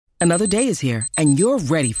Another day is here, and you're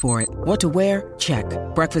ready for it. What to wear? Check.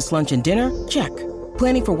 Breakfast, lunch, and dinner? Check.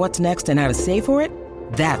 Planning for what's next and how to save for it?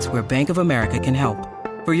 That's where Bank of America can help.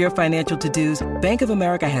 For your financial to-dos, Bank of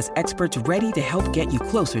America has experts ready to help get you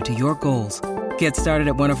closer to your goals. Get started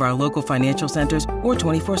at one of our local financial centers or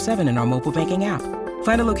 24/7 in our mobile banking app.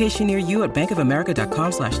 Find a location near you at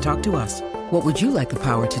bankofamerica.com/talktous. What would you like the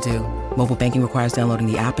power to do? Mobile banking requires downloading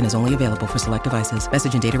the app and is only available for select devices.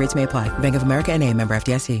 Message and data rates may apply. Bank of America N.A., member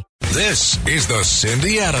FDIC. This is the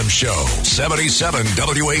Cindy Adams Show, 77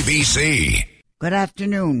 WABC. Good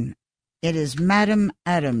afternoon. It is Madam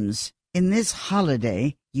Adams. In this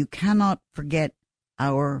holiday, you cannot forget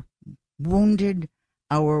our wounded,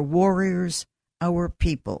 our warriors, our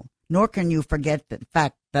people. Nor can you forget the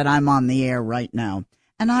fact that I'm on the air right now.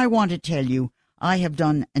 And I want to tell you, I have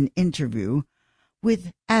done an interview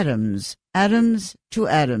with Adams to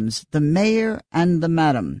Adams, the mayor and the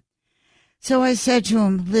madam. So I said to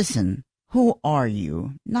him, listen, who are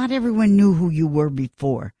you? Not everyone knew who you were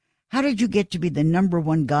before. How did you get to be the number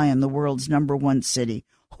one guy in the world's number one city?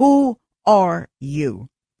 Who are you?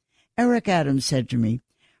 Eric Adams said to me,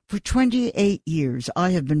 for 28 years,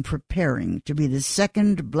 I have been preparing to be the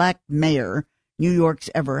second black mayor New York's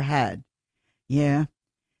ever had. Yeah.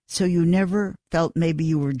 So you never felt maybe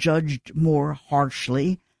you were judged more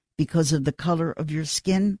harshly because of the color of your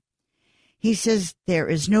skin? He says there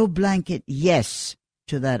is no blanket yes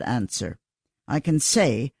to that answer. I can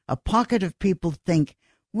say a pocket of people think,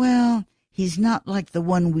 well, he's not like the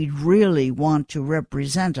one we'd really want to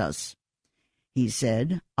represent us. He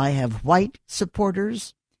said, I have white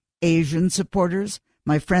supporters, Asian supporters.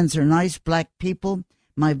 My friends are nice black people.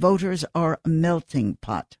 My voters are a melting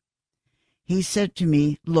pot. He said to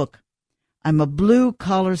me, look, I'm a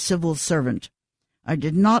blue-collar civil servant. I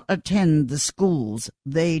did not attend the schools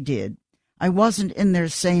they did. I wasn't in their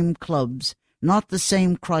same clubs, not the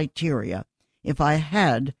same criteria. If I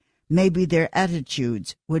had, maybe their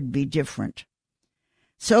attitudes would be different.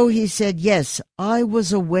 So he said, yes, I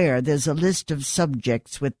was aware there's a list of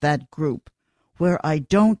subjects with that group where I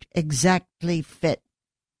don't exactly fit.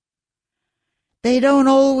 They don't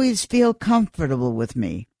always feel comfortable with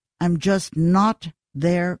me. I'm just not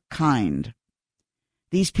their kind.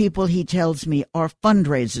 These people, he tells me, are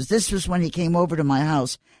fundraisers. This was when he came over to my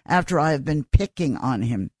house after I have been picking on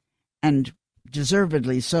him, and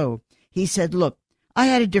deservedly so. He said, look, I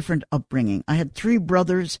had a different upbringing. I had 3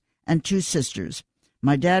 brothers and 2 sisters.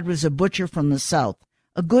 My dad was a butcher from the South,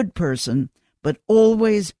 a good person, but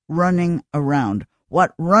always running around.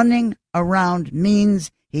 What running around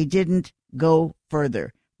means, he didn't go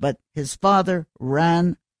further, but his father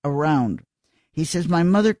ran around. He says, my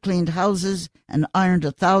mother cleaned houses and ironed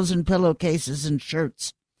 1,000 pillowcases and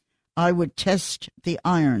shirts. I would test the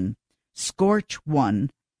iron. Scorch one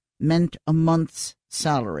meant a month's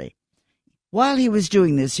salary. While he was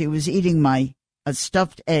doing this, he was eating my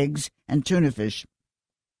stuffed eggs and tuna fish.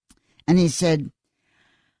 And he said,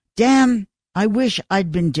 damn, I wish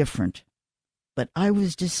I'd been different. But I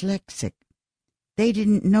was dyslexic. They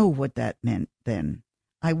didn't know what that meant then.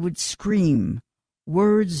 I would scream.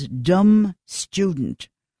 Words dumb student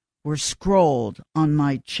were scrawled on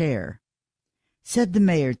my chair. Said the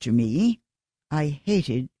mayor to me, I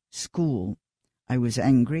hated school. I was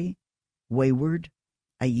angry, wayward.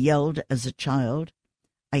 I yelled as a child.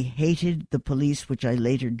 I hated the police, which I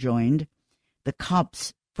later joined. The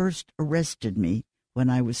cops first arrested me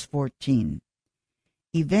when I was 14.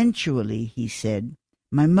 Eventually, he said,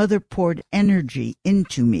 my mother poured energy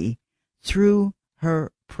into me through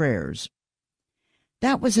her prayers.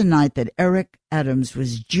 That was a night that Eric Adams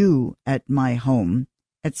was due at my home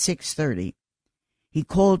at 6:30. He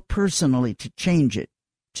called personally to change it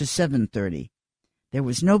to 7:30. There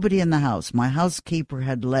was nobody in the house. My housekeeper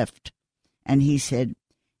had left, and he said,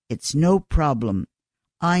 it's no problem.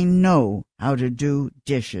 I know how to do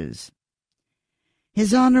dishes.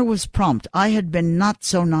 His honor was prompt. I had been not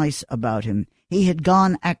so nice about him. He had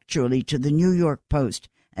gone actually to the New York Post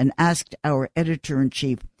and asked our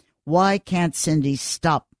editor-in-chief, why can't Cindy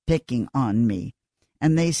stop picking on me?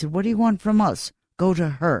 And they said, what do you want from us? Go to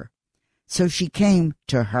her. So she came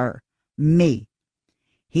to her, me.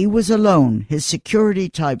 He was alone. His security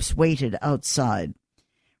types waited outside.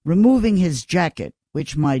 Removing his jacket,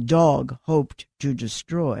 which my dog hoped to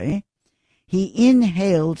destroy, he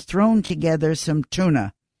inhaled thrown together some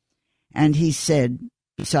tuna. And he said,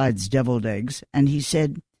 besides deviled eggs, and he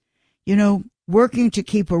said, you know, working to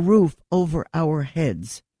keep a roof over our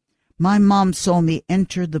heads. My mom saw me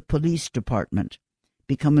enter the police department,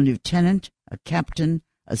 become a lieutenant, a captain,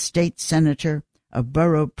 a state senator, a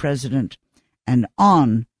borough president, and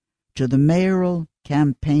on to the mayoral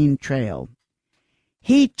campaign trail.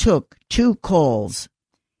 He took 2 calls.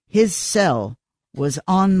 His cell was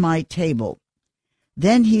on my table.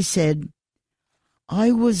 Then he said,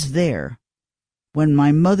 I was there when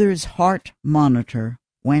my mother's heart monitor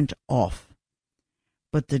went off,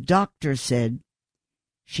 but the doctor said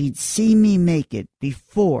she'd see me make it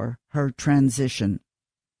before her transition.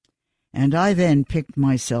 And I then picked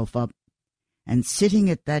myself up, and sitting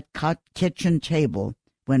at that kitchen table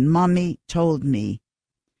when Mommy told me,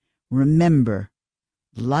 remember,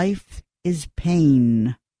 life is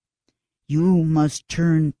pain. You must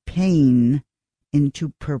turn pain into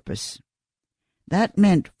purpose. That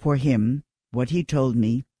meant for him, what he told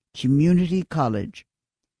me, community college,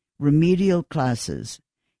 remedial classes.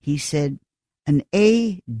 He said, an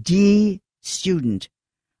A.D. student.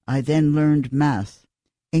 I then learned math,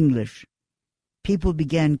 English. People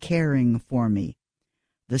began caring for me.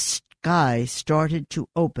 The sky started to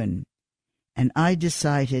open, and I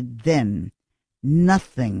decided then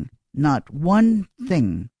nothing, not one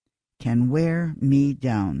thing, can wear me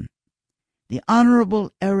down. The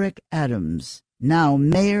Honorable Eric Adams, now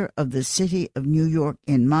mayor of the city of New York,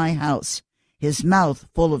 in my house, his mouth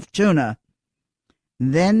full of tuna,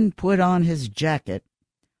 then put on his jacket,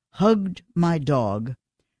 hugged my dog,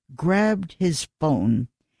 grabbed his phone,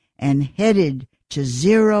 and headed to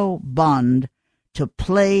Zero Bond to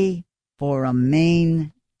play for a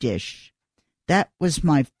main dish. That was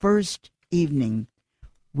my first evening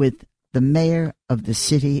with the mayor of the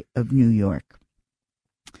city of New York.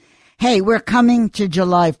 Hey, we're coming to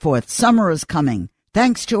July 4th. Summer is coming.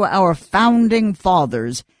 Thanks to our founding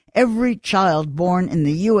fathers, every child born in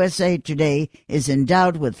the USA today is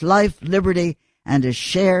endowed with life, liberty, and a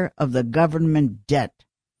share of the government debt.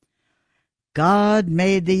 God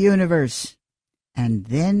made the universe, and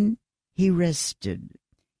then he rested.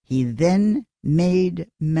 He then made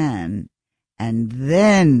man, and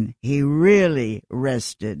then he really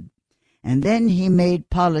rested. And then he made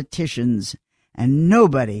politicians, and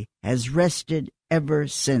nobody has rested ever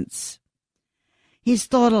since. He's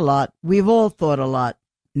thought a lot. We've all thought a lot.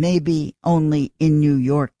 Maybe only in New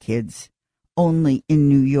York, kids. Only in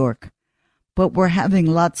New York. But we're having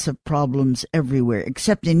lots of problems everywhere,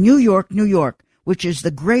 except in New York, New York, which is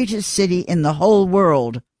the greatest city in the whole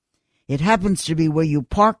world. It happens to be where you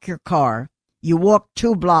park your car, you walk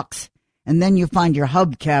 2 blocks, and then you find your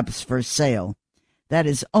hubcaps for sale. That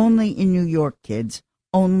is only in New York, kids.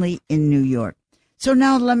 Only in New York. So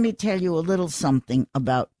now let me tell you a little something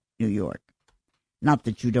about New York. Not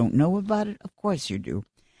that you don't know about it. Of course you do.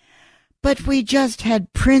 But we just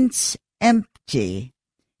had Prince Empty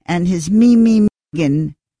and his Mimi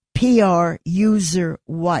Megan PR user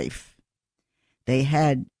wife. They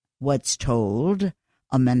had what's told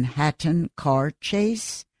a Manhattan car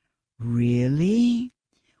chase. Really?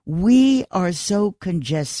 We are so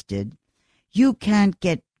congested. You can't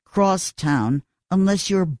get cross town unless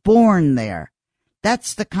you're born there.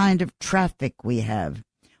 That's the kind of traffic we have.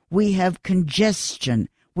 We have congestion.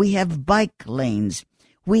 We have bike lanes.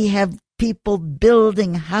 We have people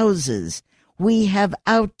building houses. We have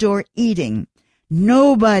outdoor eating.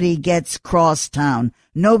 Nobody gets crosstown.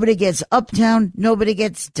 Nobody gets uptown. Nobody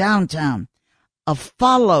gets downtown. A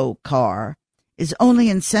follow car is only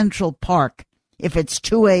in Central Park if it's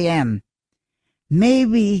 2 a.m.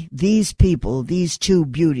 Maybe these people, these 2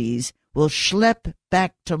 beauties, will schlep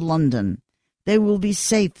back to London. They will be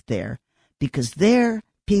safe there because there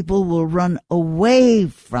people will run away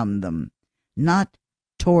from them, not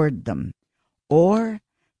toward them. Or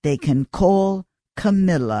they can call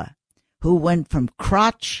Camilla, who went from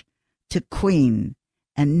crotch to queen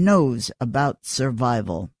and knows about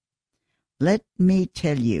survival. Let me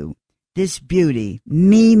tell you, this beauty,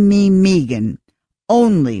 Mimi Megan,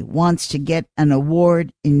 only wants to get an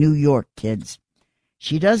award in New York, kids.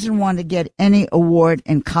 She doesn't want to get any award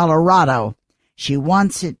in Colorado. She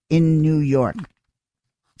wants it in New York.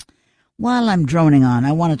 While I'm droning on,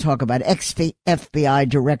 I want to talk about ex-FBI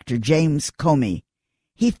Director James Comey.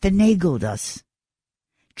 He finagled us.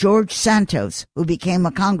 George Santos, who became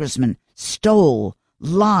a congressman, stole,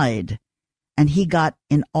 lied, and he got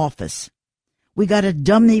in office. We got a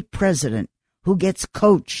dummy president who gets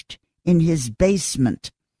coached in his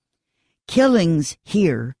basement. Killings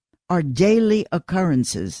here are daily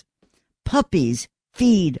occurrences. Puppies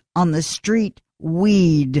feed on the street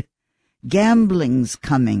weed. Gambling's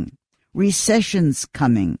coming. Recession's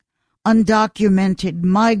coming. Undocumented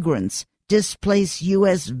migrants displace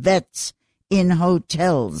U.S. vets in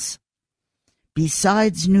hotels.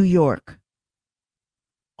 Besides New York,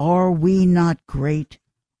 are we not great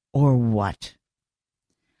or what?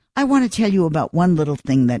 I want to tell you about one little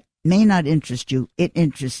thing that may not interest you. It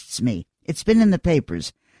interests me. It's been in the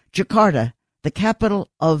papers. Jakarta, the capital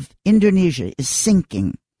of Indonesia, is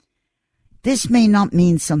sinking. This may not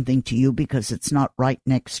mean something to you because it's not right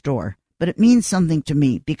next door, but it means something to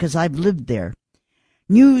me because I've lived there.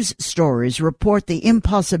 News stories report the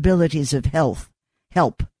impossibilities of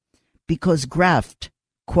help, because graft,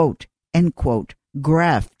 quote, end quote,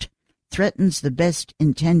 graft, threatens the best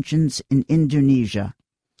intentions in Indonesia.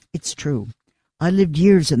 It's true. I lived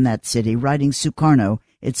years in that city, writing Sukarno,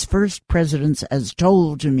 its first president's as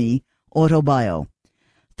told to me autobio.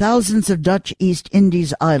 Thousands of Dutch East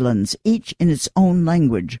Indies islands, each in its own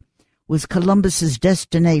language, was Columbus's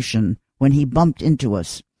destination when he bumped into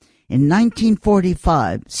us. In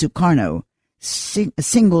 1945, Sukarno,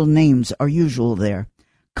 single names are usual there,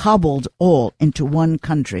 cobbled all into one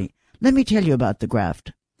country. Let me tell you about the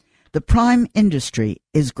graft. The prime industry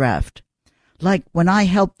is graft. Like when I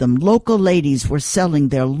helped them, local ladies were selling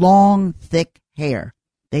their long, thick hair.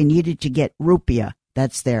 They needed to get rupiah.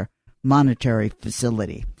 That's their monetary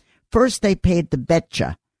facility. First, they paid the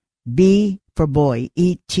betcha, B for boy,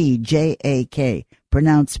 E-T-J-A-K,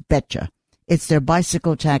 pronounced betcha. It's their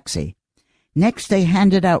bicycle taxi. Next, they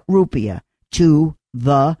handed out rupiah to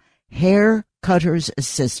the hair cutter's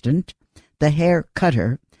assistant, the hair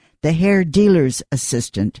cutter, the hair dealer's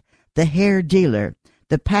assistant, the hair dealer,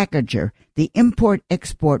 the packager, the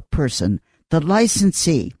import-export person, the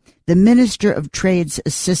licensee, the Minister of Trade's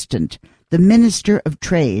assistant, the Minister of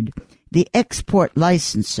Trade, the export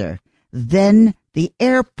licenser, then the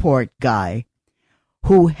airport guy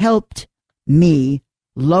who helped me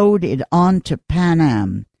load it onto Pan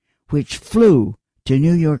Am, which flew to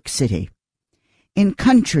New York City. In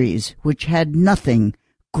countries which had nothing,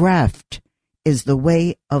 graft is the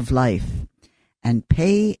way of life. And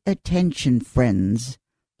pay attention, friends,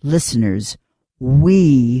 listeners,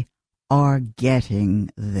 we are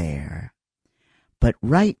getting there. But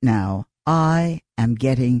right now, I am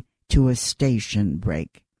getting to a station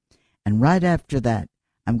break. And right after that,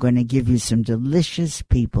 I'm going to give you some delicious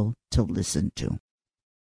people to listen to.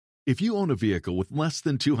 If you own a vehicle with less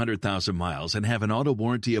than 200,000 miles and have an auto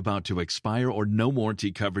warranty about to expire or no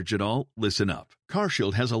warranty coverage at all, listen up.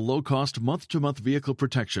 CarShield has a low-cost month-to-month vehicle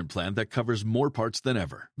protection plan that covers more parts than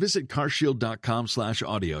ever. Visit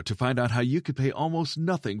carshield.com/audio to find out how you could pay almost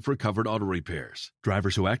nothing for covered auto repairs.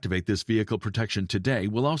 Drivers who activate this vehicle protection today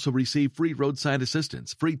will also receive free roadside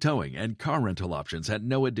assistance, free towing, and car rental options at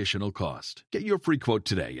no additional cost. Get your free quote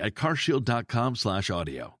today at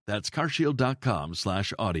carshield.com/audio. That's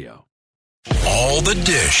carshield.com/audio. All the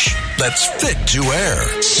dish that's fit to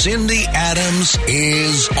air. Cindy Adams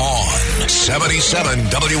is on 77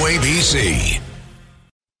 WABC.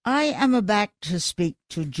 I am about to speak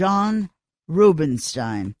to John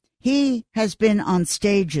Rubinstein. He has been on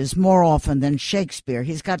stages more often than Shakespeare.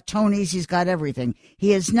 He's got Tonys, he's got everything.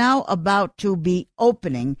 He is now about to be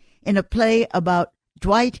opening in a play about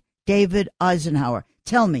Dwight David Eisenhower.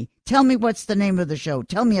 Tell me what's the name of the show.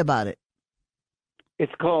 Tell me about it.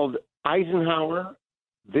 It's called Eisenhower,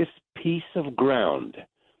 This Piece of Ground,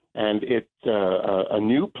 and it's a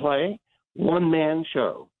new play, one-man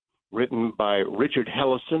show, written by Richard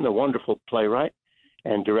Hellison, a wonderful playwright,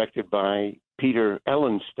 and directed by Peter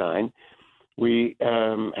Ellenstein. We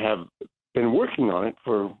have been working on it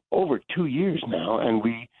for over 2 years now, and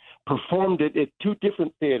we performed it at two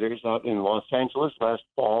different theaters out in Los Angeles last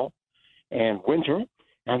fall and winter.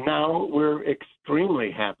 And now we're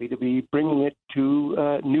extremely happy to be bringing it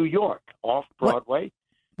to New York, off Broadway.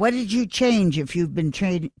 What did you change if you've been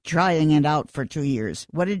trying it out for 2 years?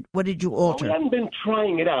 What did you alter? Well, we haven't been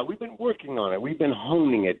trying it out. We've been working on it. We've been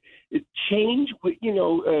honing it. Change,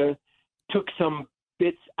 took some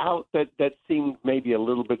bits out that seemed maybe a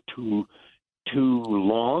little bit too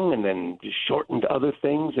long, and then just shortened other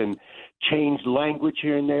things and changed language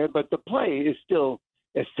here and there. But the play is still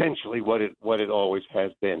essentially what it always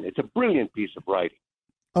has been. It's a brilliant piece of writing.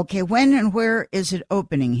 Okay, when and where is it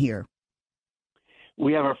opening here?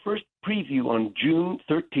 We have our first preview on June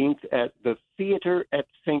 13th at the Theater at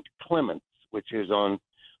St. Clement's, which is on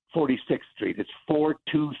 46th Street. It's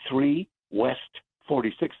 423 West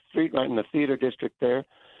 46th Street, right in the theater district there.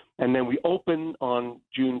 And then we open on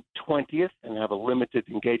June 20th and have a limited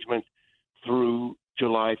engagement through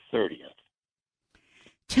July 30th.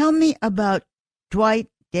 Tell me about Dwight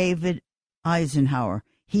David Eisenhower.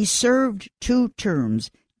 He served 2 terms.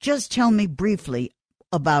 Just tell me briefly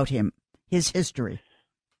about him, his history.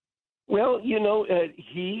 Well,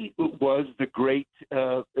 he was the great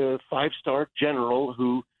 5-star general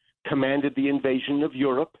who commanded the invasion of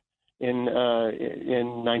Europe in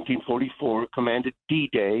 1944, commanded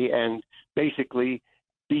D-Day, and basically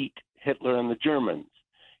beat Hitler and the Germans.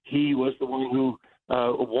 He was the one who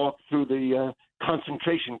walked through the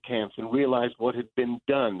concentration camps and realized what had been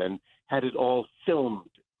done and had it all filmed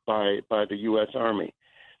by the U.S. Army.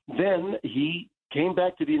 Then he came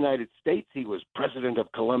back to the United States. He was president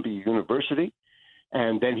of Columbia University,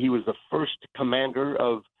 and then he was the first commander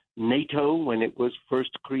of NATO when it was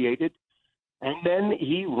first created. And then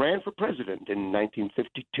he ran for president in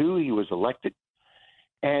 1952. He was elected,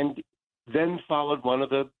 and then followed one of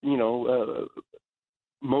the,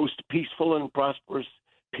 most peaceful and prosperous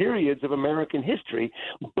periods of American history.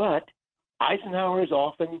 But Eisenhower is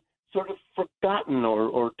often sort of forgotten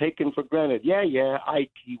or taken for granted. Yeah,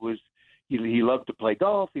 Ike, he loved to play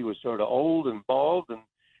golf. He was sort of old and bald, and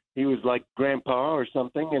he was like grandpa or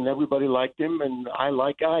something, and everybody liked him, and I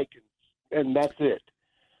like Ike, and that's it.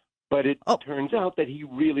 But it turns out that he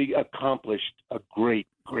really accomplished a great,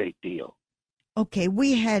 great deal. Okay,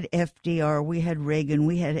 we had FDR, we had Reagan,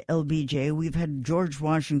 we had LBJ, we've had George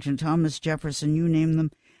Washington, Thomas Jefferson, you name them.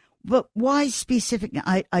 But why specific?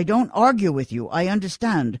 I don't argue with you, I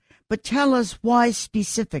understand. But tell us why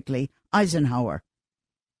specifically Eisenhower.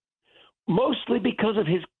 Mostly because of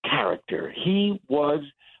his character. He was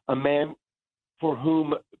a man for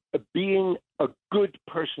whom being a good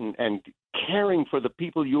person and caring for the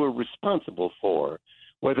people you are responsible for,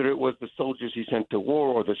 whether it was the soldiers he sent to war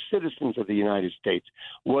or the citizens of the United States,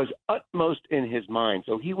 was utmost in his mind.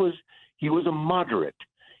 So he was a moderate.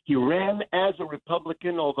 He ran as a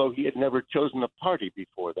Republican, although he had never chosen a party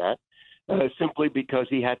before that, simply because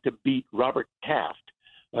he had to beat Robert Taft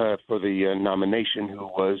for the nomination, who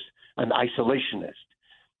was an isolationist.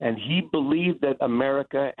 And he believed that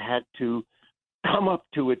America had to come up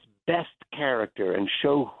to its best character and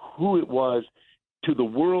show who it was to the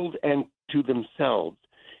world and to themselves.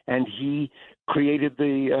 And he created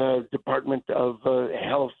the Department of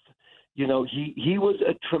Health. He was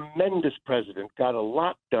a tremendous president, got a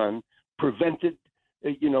lot done, prevented,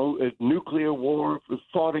 a nuclear war,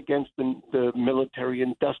 fought against the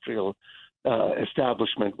military-industrial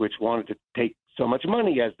establishment, which wanted to take so much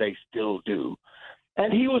money, as they still do.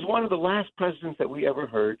 And he was one of the last presidents that we ever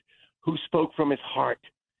heard who spoke from his heart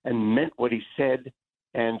and meant what he said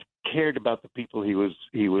and cared about the people he was.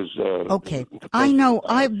 Okay, I know.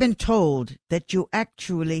 I've been told that you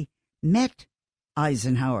actually met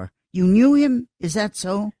Eisenhower. You knew him? Is that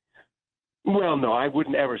so? Well, no, I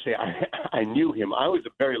wouldn't ever say I knew him. I was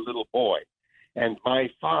a very little boy, and my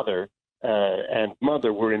father and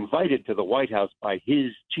mother were invited to the White House by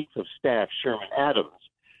his chief of staff, Sherman Adams,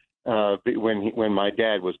 when my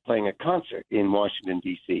dad was playing a concert in Washington,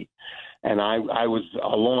 D.C. And I was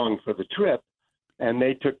along for the trip, and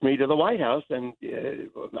they took me to the White House, and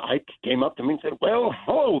Ike came up to me and said, "Well,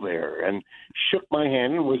 hello there," and shook my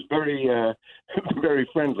hand and was very, very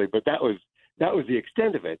friendly. But that was the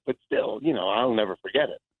extent of it. But still, I'll never forget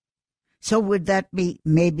it. So would that be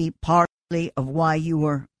maybe partly of why you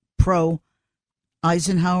were pro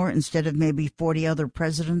Eisenhower instead of maybe 40 other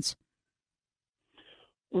presidents?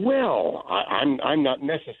 Well, I'm not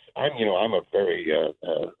necessarily. I'm a very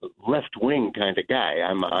left wing kind of guy.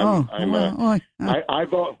 I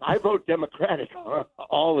vote Democratic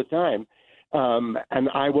all the time, and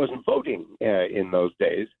I wasn't voting in those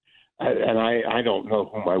days, and I don't know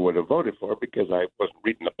whom I would have voted for because I wasn't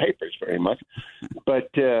reading the papers very much. But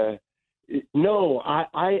no,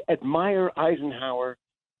 I admire Eisenhower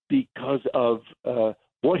because of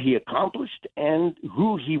what he accomplished and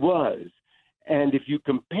who he was. And if you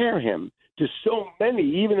compare him to so many,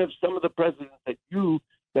 even of some of the presidents that you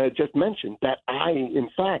just mentioned, that I, in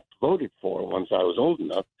fact, voted for once I was old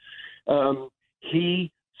enough,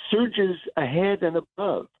 he surges ahead and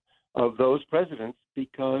above of those presidents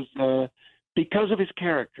because of his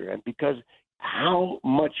character and because how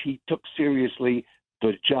much he took seriously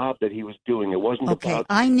the job that he was doing. It wasn't about...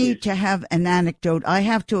 I need to have an anecdote. I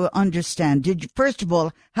have to understand. First of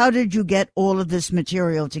all, how did you get all of this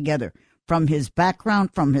material together? From his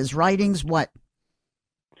background, from his writings, what?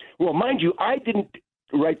 Well, mind you, I didn't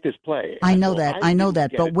write this play. I know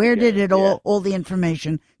that. But where did it all the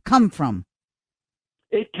information come from?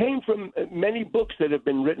 It came from many books that have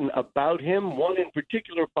been written about him, one in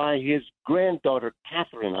particular by his granddaughter,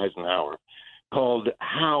 Katherine Eisenhower, called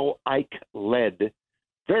How Ike Led.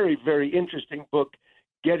 Very, very interesting book,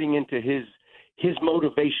 getting into his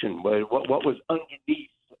motivation, what was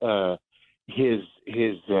underneath his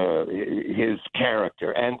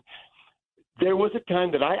character. And there was a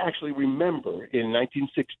time that I actually remember in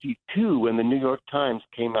 1962 when the New York Times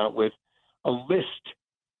came out with a list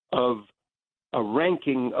of a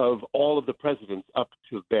ranking of all of the presidents up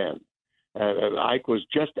to then. Ike was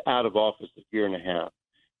just out of office a year and a half,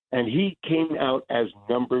 and he came out as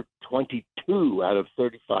number 22 out of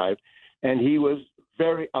 35, and he was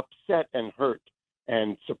very upset and hurt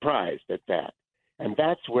and surprised at that. And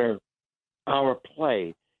that's where our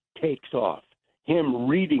play takes off. Him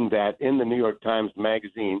reading that in the New York Times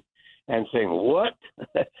Magazine and saying, what?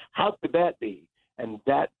 How could that be? And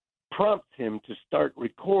that prompts him to start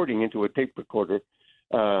recording into a tape recorder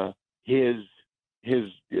his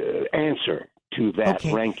answer to that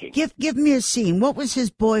ranking. Give me a scene. What was his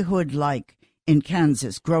boyhood like in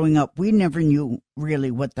Kansas growing up? We never knew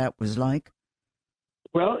really what that was like.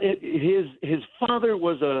 Well, his father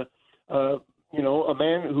was a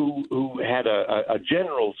man who had a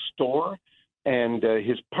general store, and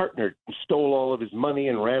his partner stole all of his money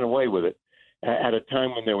and ran away with it at a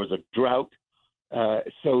time when there was a drought.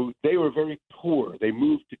 So they were very poor. They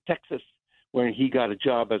moved to Texas, where he got a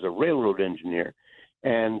job as a railroad engineer.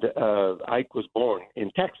 And Ike was born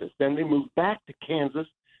in Texas. Then they moved back to Kansas.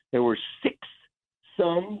 There were 6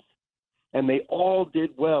 sons, and they all did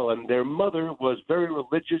well. And their mother was very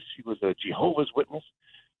religious. She was a Jehovah's Witness,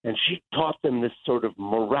 and she taught them this sort of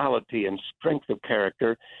morality and strength of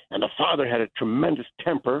character. And the father had a tremendous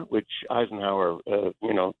temper, which Eisenhower,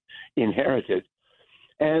 inherited.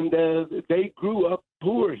 And they grew up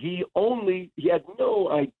poor. He had no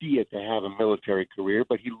idea to have a military career,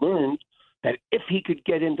 but he learned that if he could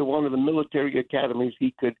get into one of the military academies,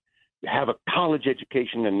 he could have a college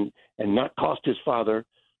education and not cost his father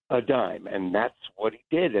a dime. And that's what he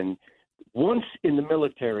did. And once in the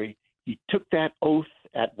military, he took that oath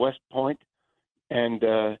at West Point, and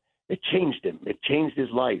it changed him. It changed his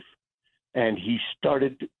life. And he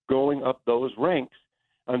started going up those ranks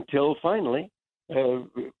until finally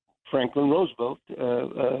Franklin Roosevelt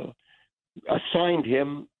assigned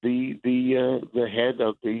him the head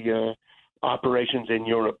of the operations in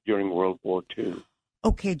Europe during World War II.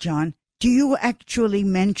 Okay, John, do you actually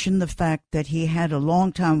mention the fact that he had a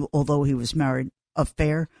long time, although he was married,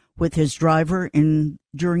 affair with his driver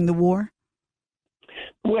during the war?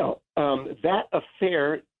 Well, that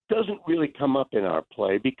affair doesn't really come up in our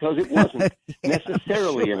play because it wasn't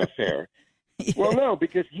necessarily an affair. Yeah. Well, no,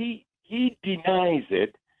 because he denies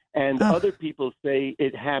it, and other people say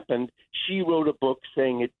it happened. She wrote a book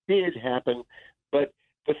saying it did happen, but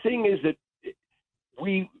the thing is that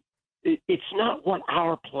it's not what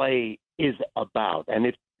our play is about. And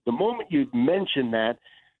if the moment you mention that,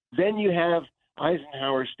 then you have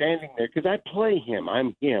Eisenhower standing there, because I play him.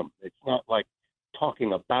 I'm him. It's not like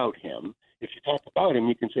talking about him. If you talk about him,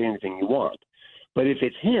 you can say anything you want. But if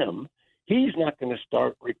it's him, he's not going to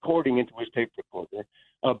start recording into his tape recorder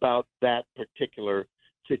about that particular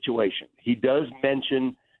situation. He does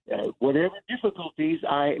mention whatever difficulties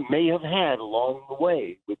I may have had along the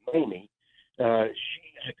way with Mamie.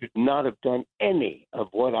 I could not have done any of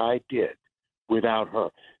what I did without her.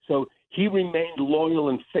 So he remained loyal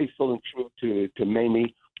and faithful and true to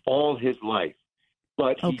Mamie all his life.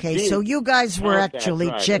 But so you guys were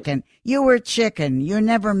actually chicken. You were chicken. You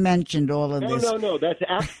never mentioned all of this. No, that's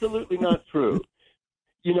absolutely not true.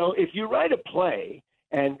 You know, if you write a play,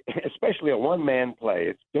 and especially a one-man play,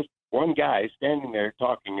 it's just one guy standing there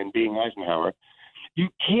talking and being Eisenhower, you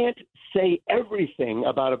can't say everything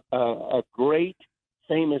about a great,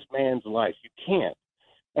 famous man's life. You can't.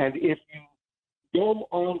 And if you go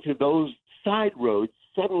on to those side roads,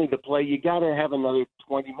 suddenly the play, you got to have another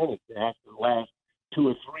 20 minutes. It has to last 2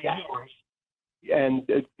 or 3 hours.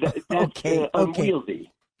 And that's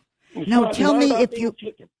unwieldy. Now, tell me if you...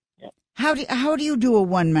 Yeah. How do you do a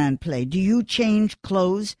one-man play? Do you change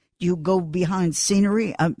clothes? Do you go behind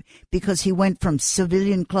scenery? Because he went from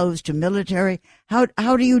civilian clothes to military. How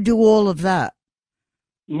do you do all of that?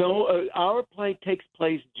 No, our play takes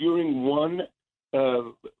place during one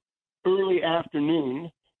early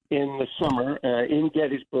afternoon in the summer in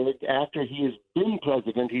Gettysburg. After he has been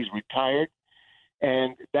president, he's retired.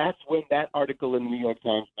 And that's when that article in the New York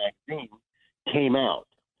Times Magazine came out.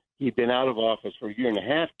 He'd been out of office for a year and a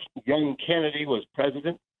half. Young Kennedy was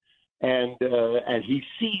president, and he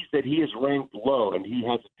sees that he is ranked low, and he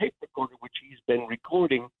has a tape recorder which he's been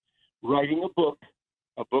recording, writing a book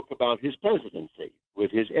about his presidency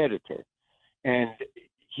with his editor. And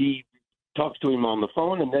he talks to him on the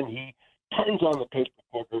phone, and then he turns on the tape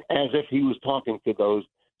recorder as if he was talking to those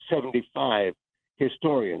 75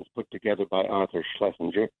 historians put together by Arthur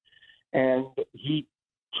Schlesinger, and he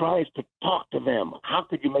tries to talk to them. How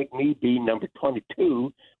could you make me be number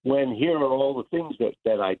 22 when here are all the things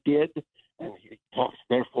that I did? And he talks,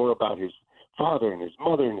 therefore, about his father and his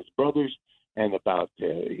mother and his brothers, and about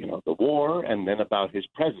the war, and then about his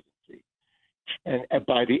presidency. And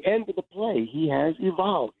by the end of the play, he has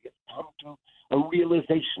evolved. He has come to a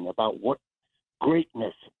realization about what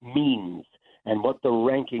greatness means and what the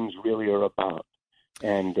rankings really are about.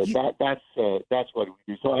 And that's what we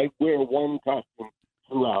do. So I wear one costume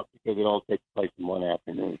throughout because it all takes place in one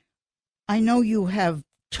afternoon. I know you have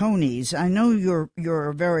Tonys. I know you're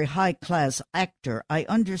a very high-class actor. I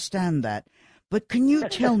understand that. But can you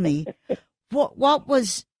tell me what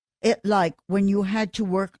was it like when you had to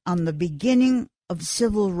work on the beginning of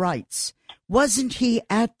civil rights? Wasn't he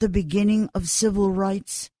at the beginning of civil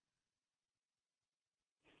rights?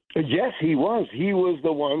 Yes, he was. He was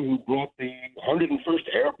the one who brought the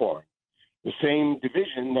 101st Airborne, the same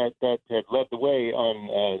division that had led the way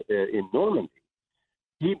in Normandy.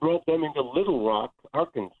 He brought them into Little Rock,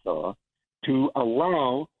 Arkansas, to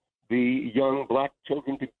allow the young black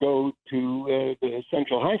children to go to the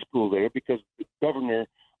Central High School there because Governor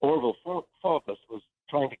Orville Faubus was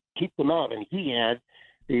trying to keep them out, and he had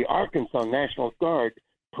the Arkansas National Guard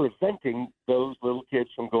preventing those little kids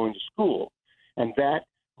from going to school. And that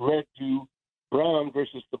led to Brown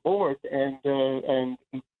versus the board and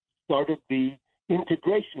started the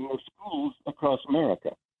integration of schools across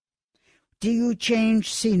America. Do you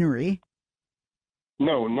change scenery?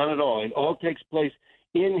 No, none at all. It all takes place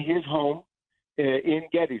in his home in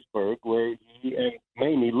Gettysburg, where he and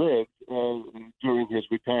Mamie lived during his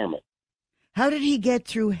retirement. How did he get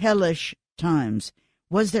through hellish times?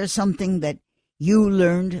 Was there something that you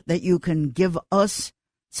learned that you can give us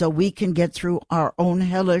so we can get through our own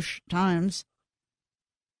hellish times?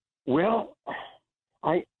 Well,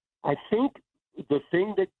 I think the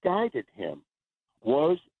thing that guided him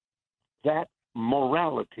was that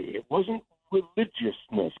morality. It wasn't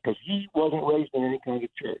religiousness, because he wasn't raised in any kind of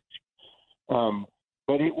church.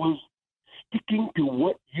 But it was sticking to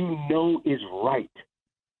what you know is right,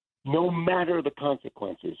 no matter the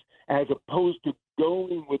consequences, as opposed to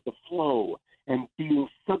going with the flow and being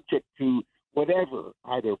subject to whatever,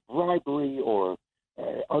 either bribery or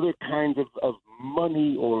other kinds of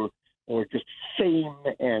money or just fame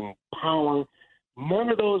and power. None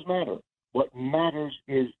of those matter. What matters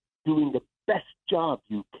is doing the best job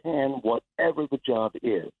you can, whatever the job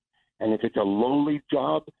is. And if it's a lowly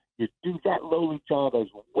job, you do that lowly job as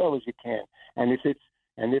well as you can. And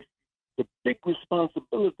if the big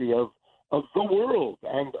responsibility of the world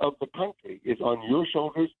and of the country is on your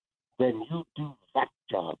shoulders, then you do that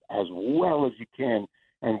job as well as you can,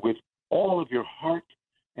 and with all of your heart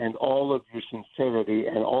and all of your sincerity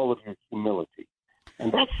and all of your humility.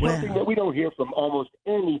 And that's something that we don't hear from almost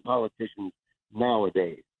any politicians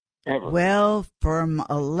nowadays, ever. Well, from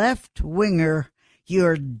a left-winger,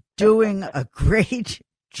 you're doing a great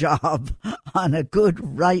job on a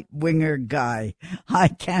good right-winger guy. I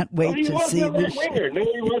can't wait to see this. No,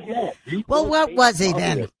 he was not. Well, what was he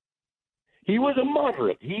then? He was a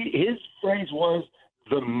moderate. His phrase was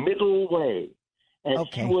the middle way. And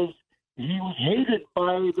okay. He was hated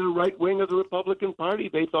by the right wing of the Republican Party.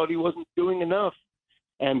 They thought he wasn't doing enough.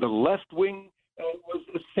 And the left wing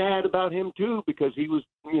was sad about him, too, because he was,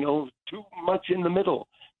 too much in the middle.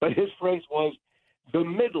 But his phrase was, the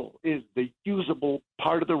middle is the usable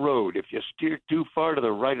part of the road. If you steer too far to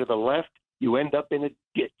the right or the left, you end up in a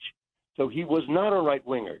ditch. So he was not a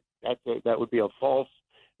right-winger. That would be a false,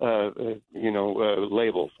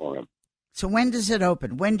 label for him. So when does it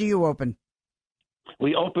open? When do you open?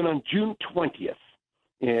 We open on June 20th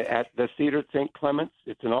at the Theater at St. Clements.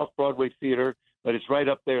 It's an off-Broadway theater, but it's right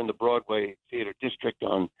up there in the Broadway Theater District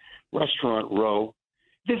on Restaurant Row.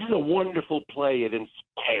 This is a wonderful play. It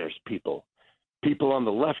inspires people. People on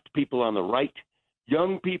the left, people on the right,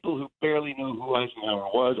 young people who barely knew who Eisenhower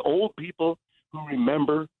was, old people who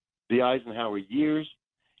remember the Eisenhower years.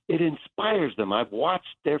 It inspires them. I've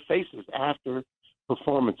watched their faces after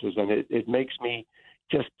performances, and it makes me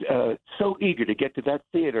just so eager to get to that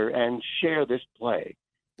theater and share this play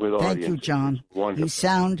with audiences. Thank you, John. You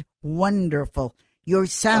sound wonderful. You're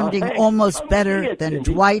sounding almost better than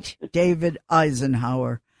Dwight David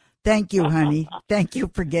Eisenhower. Thank you, honey. Thank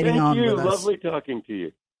you for getting on with us. Lovely talking to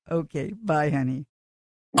you. Okay. Bye, honey.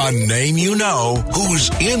 A name you know who's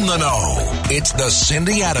in the know. It's the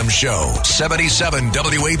Cindy Adams Show, 77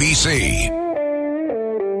 WABC.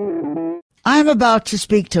 I'm about to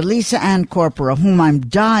speak to Lisa Ann Corpora, whom I'm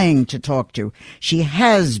dying to talk to. She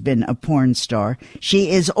has been a porn star.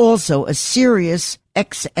 She is also a Sirius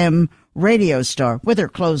XM radio star with her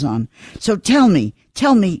clothes on. So tell me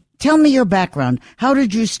your background. How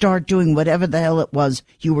did you start doing whatever the hell it was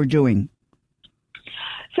you were doing?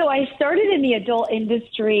 So I started in the adult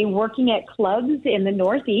industry working at clubs in the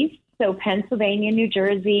Northeast, so Pennsylvania, New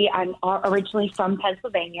Jersey. I'm originally from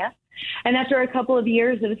Pennsylvania. And after a couple of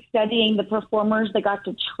years of studying the performers that got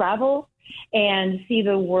to travel and see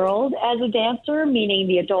the world as a dancer, meaning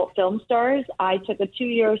the adult film stars, I took a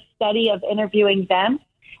 2-year study of interviewing them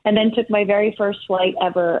and then took my very first flight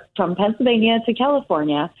ever from Pennsylvania to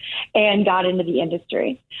California and got into the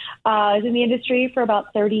industry. I was in the industry for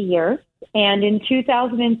about 30 years. And in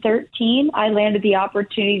 2013, I landed the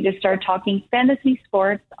opportunity to start talking fantasy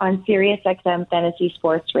sports on SiriusXM Fantasy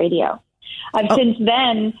Sports Radio. I've since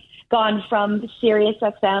then gone from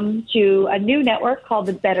SiriusXM to a new network called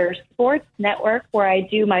the Better Sports Network, where I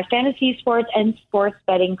do my fantasy sports and sports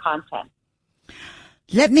betting content.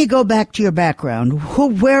 Let me go back to your background.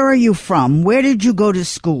 Where are you from? Where did you go to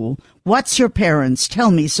school? What's your parents?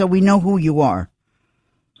 Tell me so we know who you are.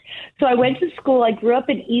 So I went to school. I grew up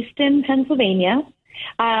in Easton, Pennsylvania.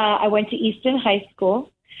 I went to Easton High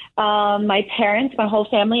School. My parents, my whole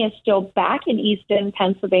family is still back in Easton,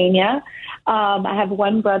 Pennsylvania. I have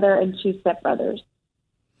one brother and two stepbrothers.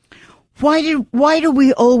 Why do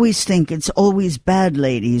we always think it's always bad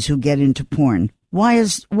ladies who get into porn? Why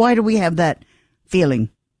do we have that feeling?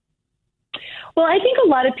 Well, I think a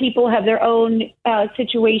lot of people have their own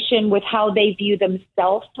situation with how they view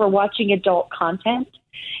themselves for watching adult content.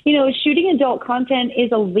 You know, shooting adult content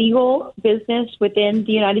is a legal business within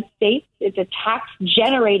the United States. It's a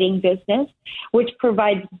tax-generating business, which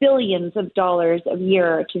provides billions of dollars a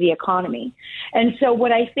year to the economy. And so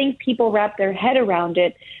what I think people wrap their head around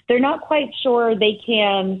it, they're not quite sure they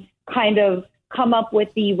can kind of come up with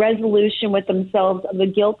the resolution with themselves of the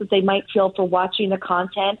guilt that they might feel for watching the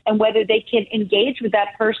content and whether they can engage with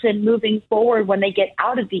that person moving forward when they get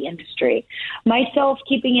out of the industry. Myself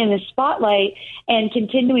keeping in the spotlight and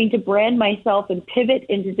continuing to brand myself and pivot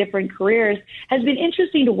into different careers has been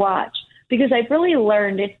interesting to watch, because I've really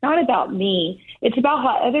learned it's not about me. It's about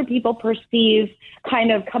how other people perceive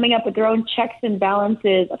kind of coming up with their own checks and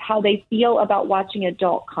balances of how they feel about watching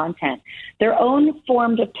adult content. Their own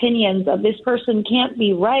formed opinions of this person can't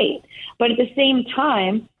be right. But at the same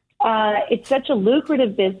time, it's such a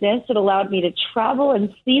lucrative business. It allowed me to travel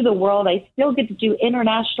and see the world. I still get to do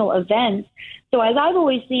international events. So as I've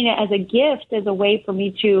always seen it as a gift, as a way for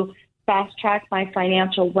me to fast track my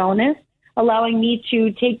financial wellness, allowing me to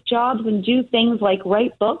take jobs and do things like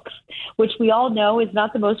write books, which we all know is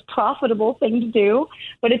not the most profitable thing to do.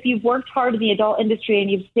 But if you've worked hard in the adult industry and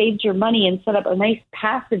you've saved your money and set up a nice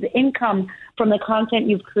passive income from the content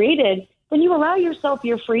you've created, then you allow yourself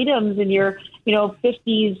your freedoms in your,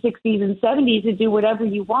 50s, 60s, and 70s to do whatever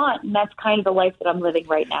you want. And that's kind of the life that I'm living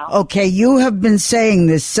right now. Okay, you have been saying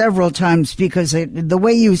this several times because the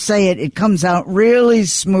way you say it, it comes out really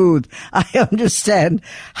smooth. I understand.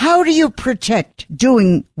 How do you protect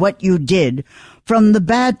doing what you did from the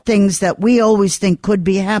bad things that we always think could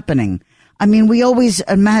be happening? I mean, we always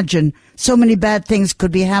imagine so many bad things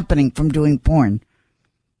could be happening from doing porn.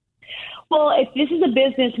 Well, this is a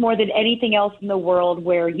business more than anything else in the world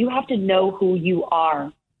where you have to know who you are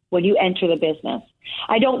when you enter the business.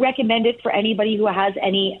 I don't recommend it for anybody who has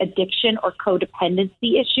any addiction or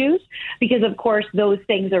codependency issues because, of course, those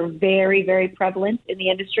things are very, very prevalent in the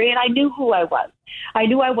industry. And I knew who I was. I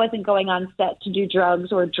knew I wasn't going on set to do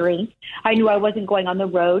drugs or drink. I knew I wasn't going on the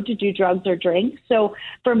road to do drugs or drink. So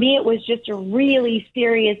for me, it was just a really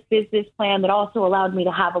serious business plan that also allowed me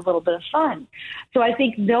to have a little bit of fun. So I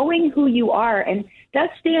think knowing who you are, and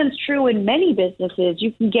that stands true in many businesses,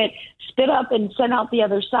 you can get spit up and sent out the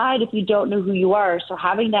other side if you don't know who you are. So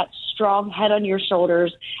having that strong head on your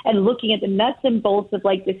shoulders and looking at the nuts and bolts of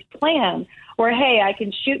like this plan where, hey, I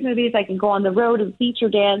can shoot movies, I can go on the road and feature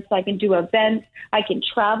dance, I can do events, I can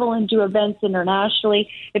travel and do events internationally.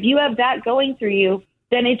 If you have that going through you,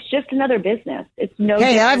 then it's just another business. It's no.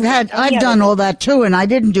 Hey, I've done all that too, and I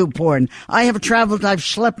didn't do porn. I have traveled, I've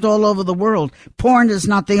schlepped all over the world. Porn is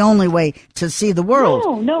not the only way to see the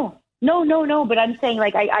world. No. But I'm saying,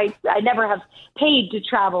 like, I never have paid to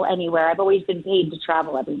travel anywhere. I've always been paid to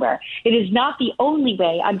travel everywhere. It is not the only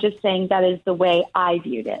way. I'm just saying that is the way I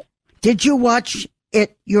viewed it. Did you watch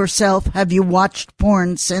it yourself? Have you watched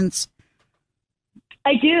porn since?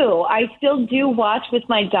 I do. I still do watch with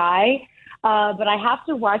my guy. But I have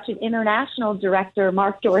to watch an international director,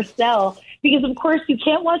 Mark Dorcel, because, of course, you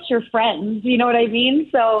can't watch your friends. You know what I mean?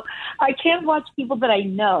 So I can't watch people that I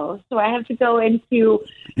know. So I have to go into,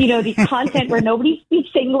 the content where nobody speaks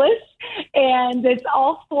English, and it's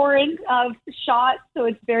all foreign shots, so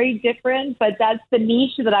it's very different. But that's the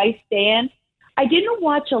niche that I stay in. I didn't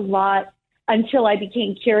watch a lot until I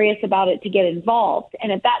became curious about it to get involved.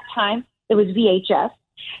 And at that time, it was VHS.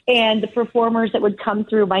 And the performers that would come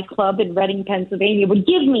through my club in Reading, Pennsylvania would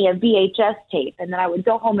give me a VHS tape, and then I would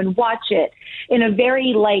go home and watch it in a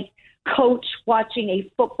very like coach watching a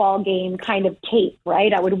football game kind of tape,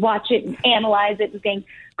 right? I would watch it and analyze it and think,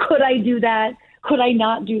 could I do that? Could I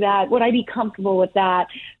not do that? Would I be comfortable with that?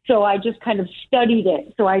 So I just kind of studied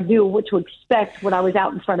it, so I knew what to expect when I was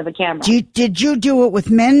out in front of a camera. Did you do it with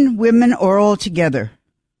men, women, or all together?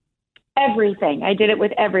 Everything. I did it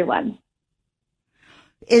with everyone.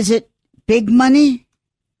 Is it big money?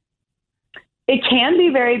 It can be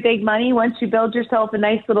very big money. Once you build yourself a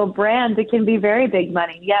nice little brand, it can be very big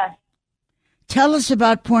money, yes. Tell us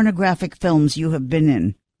about pornographic films you have been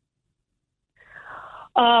in.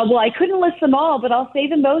 Well, I couldn't list them all, but I'll say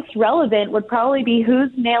the most relevant would probably be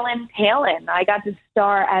Who's Nailin' Palin. I got to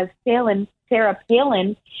star as Sarah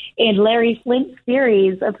Palin in Larry Flint's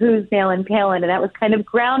series of Who's Nailin' Palin, and that was kind of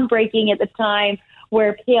groundbreaking at the time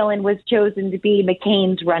where Palin was chosen to be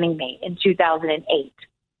McCain's running mate in 2008.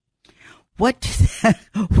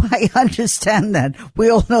 I understand that. We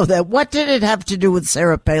all know that. What did it have to do with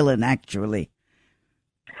Sarah Palin, actually?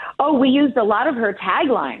 Oh, we used a lot of her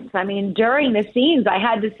taglines. I mean, during the scenes, I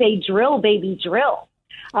had to say, drill, baby, drill.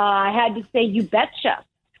 I had to say, you betcha.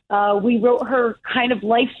 We wrote her kind of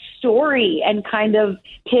life story and kind of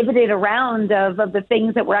pivoted around of the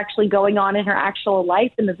things that were actually going on in her actual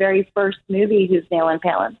life in the very first movie, Who's Nailin'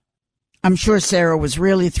 Palin. I'm sure Sarah was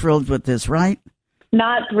really thrilled with this, right?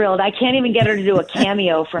 Not thrilled. I can't even get her to do a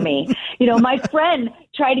cameo for me. You know, my friend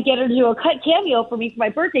tried to get her to do a cut cameo for me for my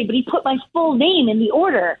birthday, but he put my full name in the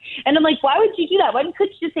order. And I'm like, why would you do that? Why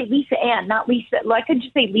couldn't you just say Lisa Ann, not Lisa? Why couldn't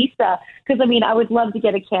you say Lisa? Because, I mean, I would love to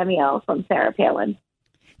get a cameo from Sarah Palin.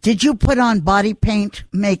 Did you put on body paint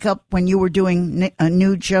makeup when you were doing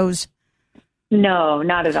nude shows? No,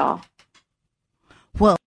 not at all.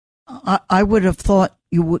 Well, I would have thought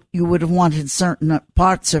you would have wanted certain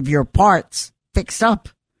parts of your parts fixed up.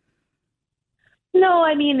 No,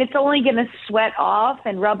 I mean, it's only going to sweat off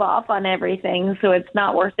and rub off on everything, so it's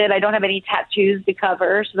not worth it. I don't have any tattoos to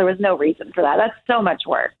cover, so there was no reason for that. That's so much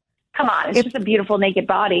work. Come on, it's just a beautiful naked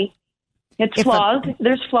body. It's flaws.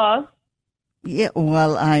 There's flaws. Yeah,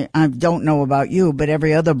 well, I don't know about you, but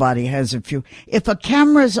every other body has a few. If a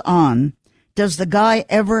camera's on, does the guy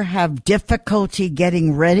ever have difficulty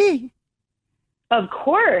getting ready? Of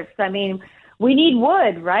course. I mean, we need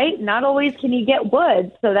wood, right? Not always can you get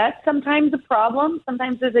wood. So that's sometimes a problem.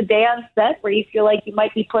 Sometimes there's a day on set where you feel like you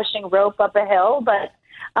might be pushing rope up a hill, but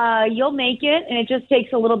you'll make it, and it just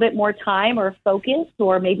takes a little bit more time or focus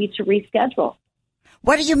or maybe to reschedule.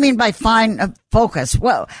 What do you mean by fine focus?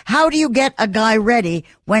 Well, how do you get a guy ready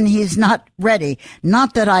when he's not ready?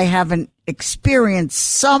 Not that I haven't experienced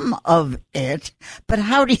some of it, but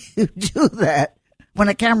how do you do that when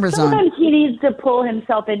a camera's on? Sometimes he needs to pull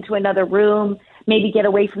himself into another room, maybe get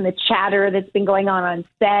away from the chatter that's been going on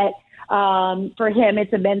set. For him,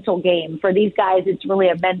 it's a mental game. For these guys, it's really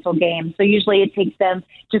a mental game. So usually it takes them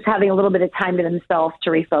just having a little bit of time to themselves to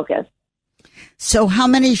refocus. So how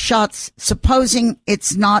many shots, supposing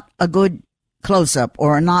it's not a good close-up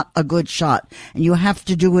or not a good shot, and you have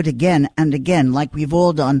to do it again and again, like we've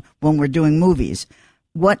all done when we're doing movies,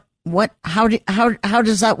 how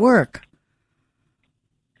does that work?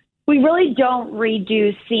 We really don't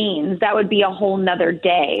redo scenes. That would be a whole nother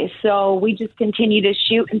day. So we just continue to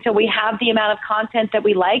shoot until we have the amount of content that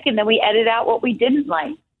we like, and then we edit out what we didn't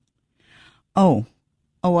like. Oh,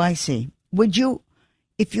 I see. Would you,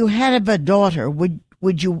 if you had a daughter, would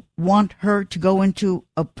you want her to go into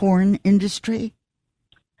a porn industry?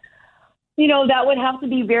 You know, that would have to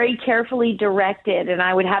be very carefully directed, and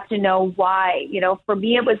I would have to know why. You know, for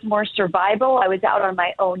me, it was more survival. I was out on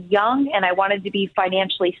my own young, and I wanted to be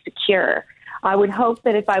financially secure. I would hope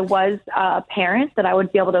that if I was a parent, that I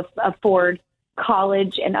would be able to afford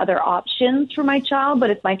college and other options for my child. But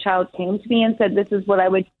if my child came to me and said, this is what I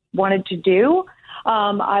wanted to do,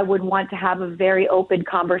 I would want to have a very open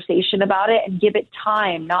conversation about it and give it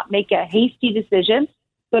time, not make a hasty decision,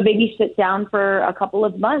 but maybe sit down for a couple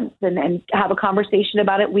of months and have a conversation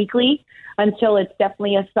about it weekly until it's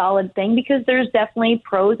definitely a solid thing, because there's definitely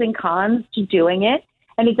pros and cons to doing it,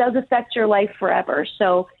 and it does affect your life forever.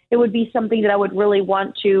 So it would be something that I would really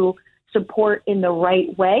want to support in the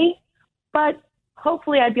right way, but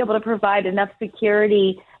hopefully I'd be able to provide enough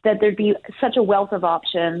security that there'd be such a wealth of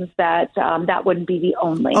options that that wouldn't be the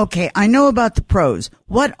only. Okay, I know about the pros.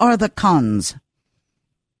 What are the cons?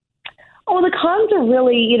 Oh, the cons are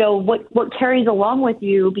really, you know, what carries along with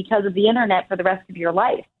you because of the internet for the rest of your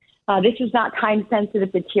life. This is not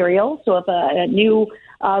time-sensitive material, so if a new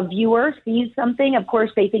viewer sees something, of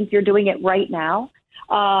course, they think you're doing it right now.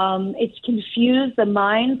 It's confused the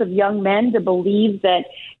minds of young men to believe that,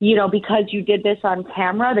 you know, because you did this on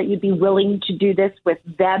camera, that you'd be willing to do this with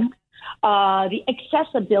them. The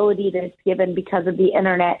accessibility that it's given because of the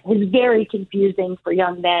internet is very confusing for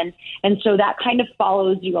young men. And so that kind of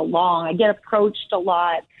follows you along. I get approached a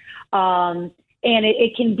lot. And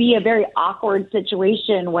it can be a very awkward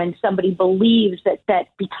situation when somebody believes that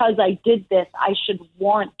because I did this, I should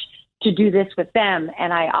want to do this with them.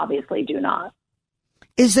 And I obviously do not.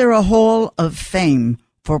 Is there a hall of fame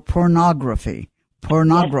for pornographers?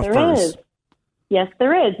 Yes,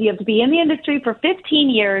 there is. You have to be in the industry for 15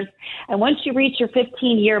 years. And once you reach your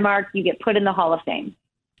 15-year mark, you get put in the Hall of Fame.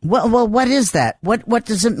 Well, what is that? What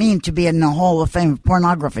does it mean to be in the Hall of Fame of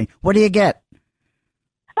pornography? What do you get?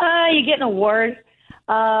 You get an award,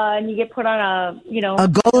 and you get put on a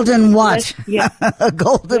golden what? Yeah. A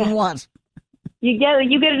golden what? You get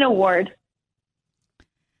an award.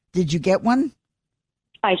 Did you get one?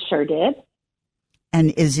 I sure did.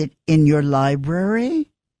 And is it in your library?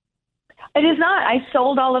 It is not. I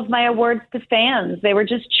sold all of my awards to fans. They were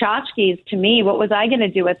just tchotchkes to me. What was I going to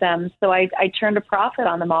do with them? So I turned a profit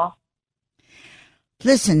on them all.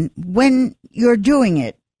 Listen, when you're doing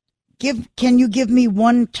it, can you give me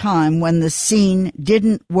one time when the scene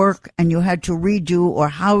didn't work and you had to redo, or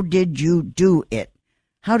how did you do it?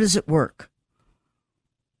 How does it work?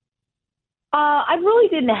 I really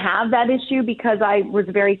didn't have that issue because I was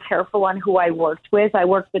very careful on who I worked with. I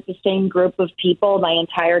worked with the same group of people my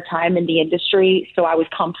entire time in the industry, so I was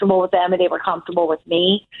comfortable with them and they were comfortable with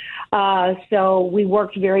me. So we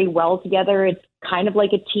worked very well together. It's kind of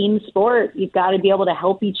like a team sport. You've got to be able to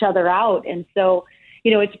help each other out. And so,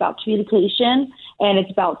 it's about communication and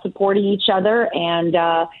it's about supporting each other and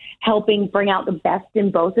helping bring out the best in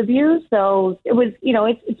both of you. So it was,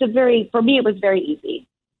 for me, it was very easy.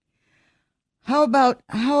 How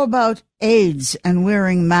about AIDS and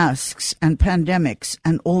wearing masks and pandemics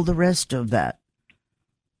and all the rest of that?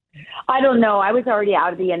 I don't know. I was already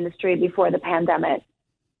out of the industry before the pandemic.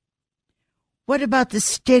 What about the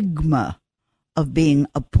stigma of being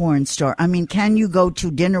a porn star? I mean, can you go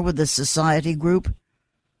to dinner with a society group?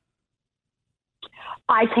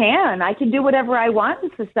 I can. I can do whatever I want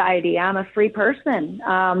in society. I'm a free person.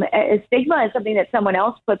 A stigma is something that someone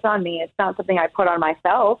else puts on me. It's not something I put on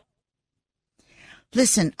myself.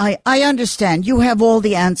 Listen, I understand. You have all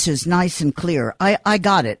the answers nice and clear. I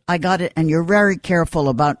got it. And you're very careful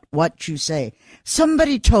about what you say.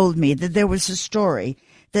 Somebody told me that there was a story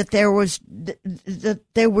that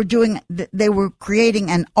they were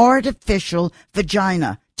creating an artificial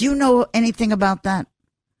vagina. Do you know anything about that?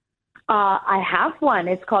 I have one.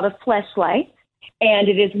 It's called a fleshlight, and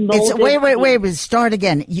it is molded. Wait. Start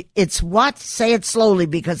again. It's what? Say it slowly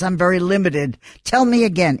because I'm very limited. Tell me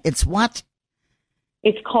again. It's what?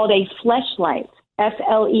 It's called a fleshlight,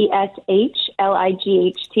 Fleshlight.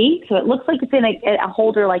 So it looks like it's in a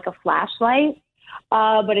holder like a flashlight,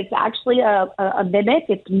 but it's actually a mimic.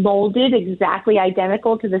 It's molded exactly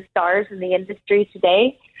identical to the stars in the industry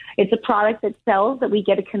today. It's a product that sells that we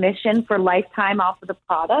get a commission for lifetime off of the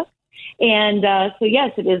product. And so,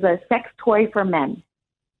 yes, it is a sex toy for men.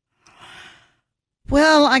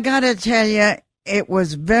 Well, I got to tell you, it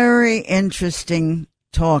was very interesting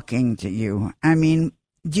talking to you. I mean,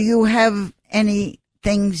 do you have any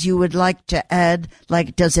things you would like to add?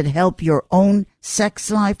 Like, does it help your own sex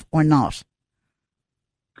life or not?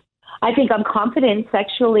 I think I'm confident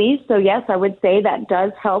sexually. So, yes, I would say that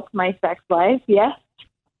does help my sex life. Yes.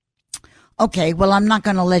 Okay, well, I'm not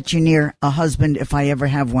going to let you near a husband if I ever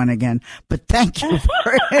have one again. But thank you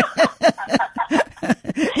for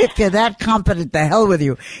if you're that competent, the hell with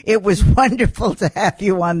you. It was wonderful to have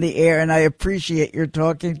you on the air, and I appreciate your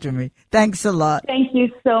talking to me. Thanks a lot. Thank you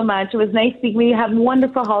so much. It was nice speaking with you. Have a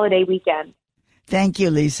wonderful holiday weekend. Thank you,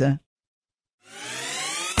 Lisa.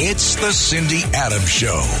 It's the Cindy Adams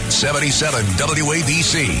Show, 77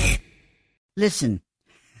 WABC. Listen,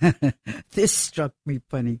 this struck me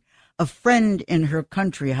funny. A friend in her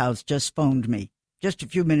country house just phoned me just a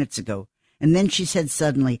few minutes ago. And then she said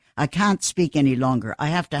suddenly, I can't speak any longer. I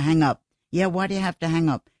have to hang up. Yeah, why do you have to hang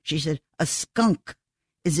up? She said, a skunk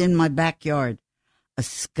is in my backyard. A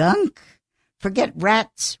skunk? Forget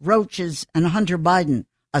rats, roaches, and Hunter Biden.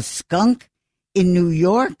 A skunk in New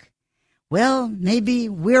York? Well, maybe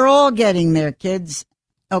we're all getting there, kids.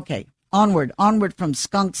 Okay, onward from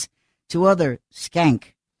skunks to other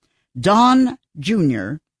skank. Don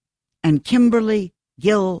Jr. and Kimberly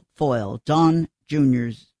Guilfoyle, Don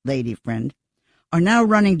Jr.'s lady friend, are now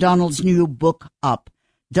running Donald's new book up,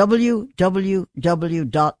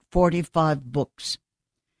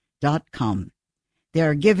 www.45books.com. They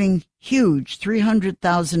are giving huge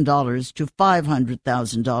 $300,000 to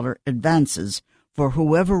 $500,000 advances for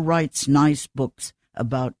whoever writes nice books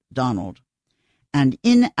about Donald. And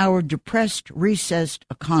in our depressed, recessed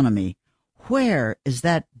economy, where is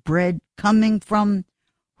that bread coming from?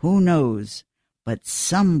 Who knows? But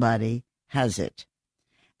somebody has it.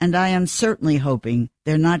 and I am certainly hoping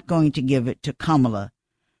they're not going to give it to Kamala,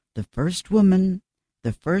 the first woman,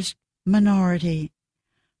 the first minority.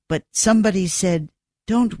 But somebody said,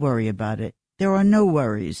 don't worry about it. There are no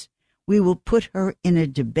worries. We will put her in a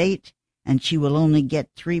debate, and she will only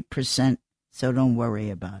get 3%, so don't worry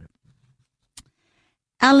about it.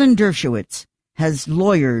 Alan Dershowitz has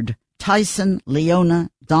lawyered Tyson, Leona,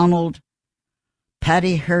 Donald,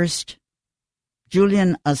 Patty Hearst,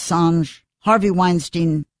 Julian Assange, Harvey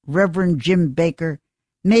Weinstein, Reverend Jim Baker,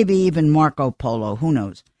 maybe even Marco Polo, who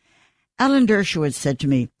knows. Alan Dershowitz said to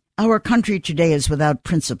me, our country today is without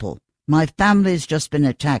principle. My family has just been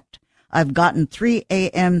attacked. I've gotten 3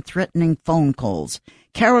 a.m. threatening phone calls.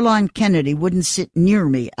 Caroline Kennedy wouldn't sit near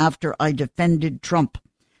me after I defended Trump.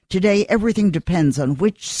 Today, everything depends on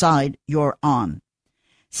which side you're on.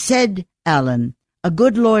 Said Alan, a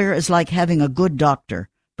good lawyer is like having a good doctor,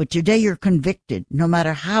 but today you're convicted, no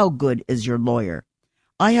matter how good is your lawyer.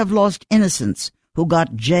 I have lost innocents who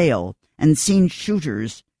got jail and seen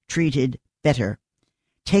shooters treated better.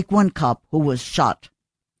 Take one cop who was shot.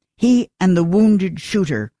 He and the wounded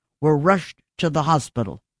shooter were rushed to the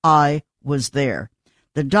hospital. I was there.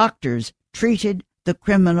 The doctors treated the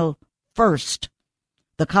criminal first.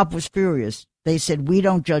 The cop was furious. They said, we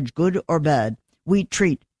don't judge good or bad. We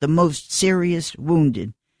treat the most serious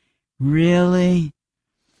wounded. Really?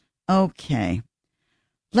 Okay.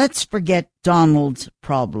 Let's forget Donald's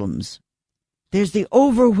problems. There's the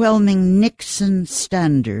overwhelming Nixon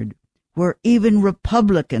standard, where even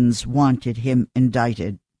Republicans wanted him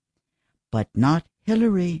indicted. But not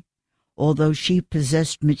Hillary, although she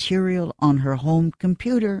possessed material on her home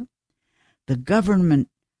computer. The government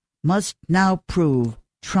must now prove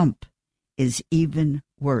Trump is even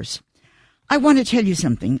worse. I want to tell you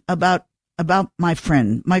something about my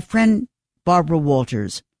friend Barbara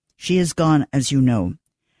Walters. She is gone, as you know.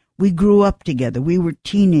 We grew up together. We were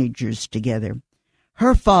teenagers together.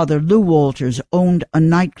 Her father, Lou Walters, owned a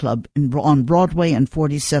nightclub on Broadway and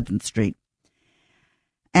 47th Street.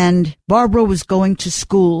 And Barbara was going to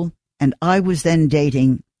school, and I was then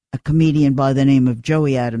dating a comedian by the name of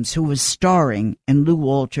Joey Adams, who was starring in Lou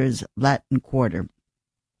Walters' Latin Quarter.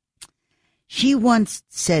 She once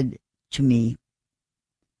said to me,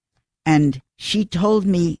 and she told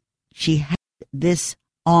me she had this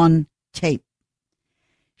on tape.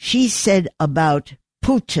 She said about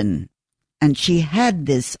Putin, and she had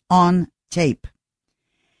this on tape.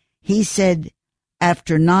 He said,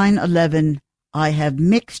 after 9/11, I have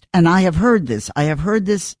mixed, and I have heard this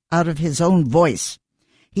out of his own voice.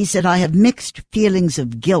 He said, I have mixed feelings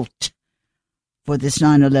of guilt for this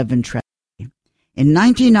 9/11 tragedy. In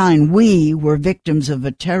 1999, we were victims of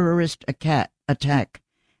a terrorist attack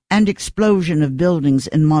and explosion of buildings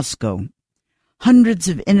in Moscow. Hundreds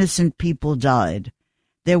of innocent people died.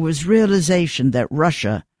 There was realization that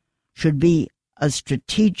Russia should be a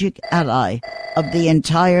strategic ally of the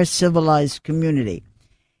entire civilized community,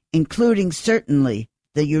 including certainly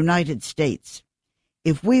the United States.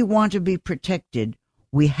 If we want to be protected,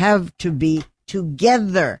 we have to be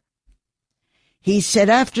together. He said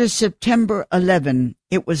after September 11,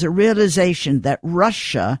 it was a realization that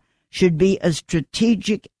Russia should be a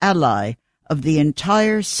strategic ally of the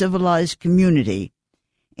entire civilized community,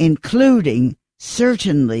 including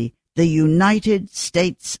certainly the United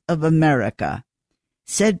States of America.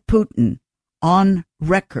 Said Putin on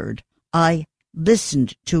record. I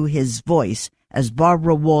listened to his voice as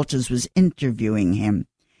Barbara Walters was interviewing him.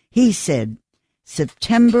 He said,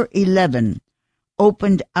 September 11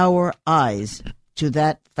 opened our eyes to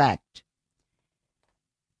that fact.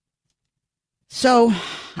 So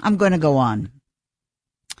I'm going to go on.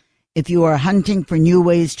 If you are hunting for new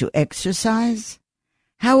ways to exercise,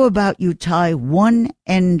 how about you tie one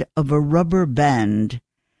end of a rubber band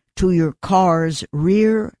to your car's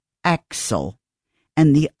rear axle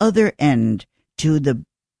and the other end to the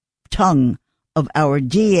tongue of our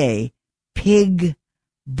DA, Pig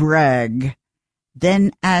Bragg.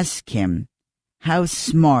 Then ask him how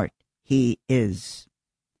smart he is.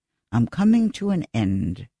 I'm coming to an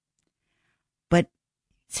end. But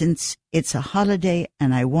since it's a holiday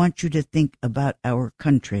and I want you to think about our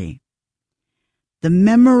country, the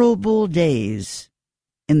memorable days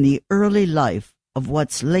in the early life of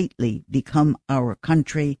what's lately become our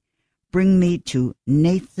country bring me to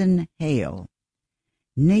Nathan Hale.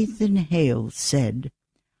 Nathan Hale said,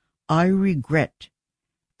 I regret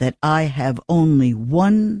that I have only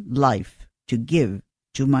one life to give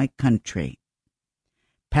to my country.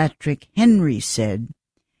 Patrick Henry said,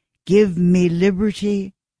 give me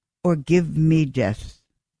liberty or give me death.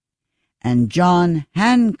 And John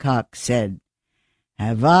Hancock said,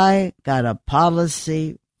 have I got a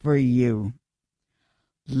policy for you?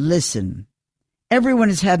 listen. Everyone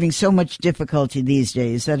is having so much difficulty these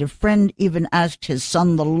days that a friend even asked his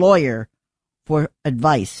son, the lawyer, for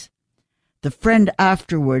advice. The friend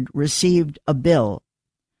afterward received a bill.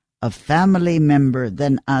 A family member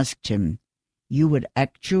then asked him, "You would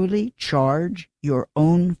actually charge your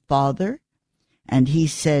own father?" And he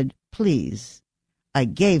said, "Please." I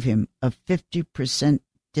gave him a 50%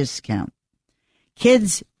 discount.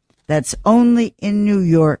 Kids, that's only in New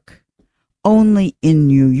York. Only in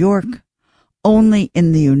New York. Only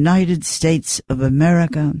in the United States of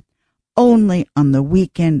America. Only on the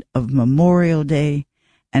weekend of Memorial Day.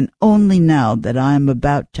 And only now that I am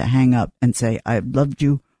about to hang up and say, I've loved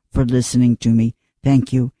you for listening to me.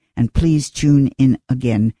 Thank you. And please tune in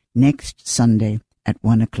again next Sunday at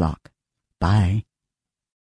 1 o'clock. Bye.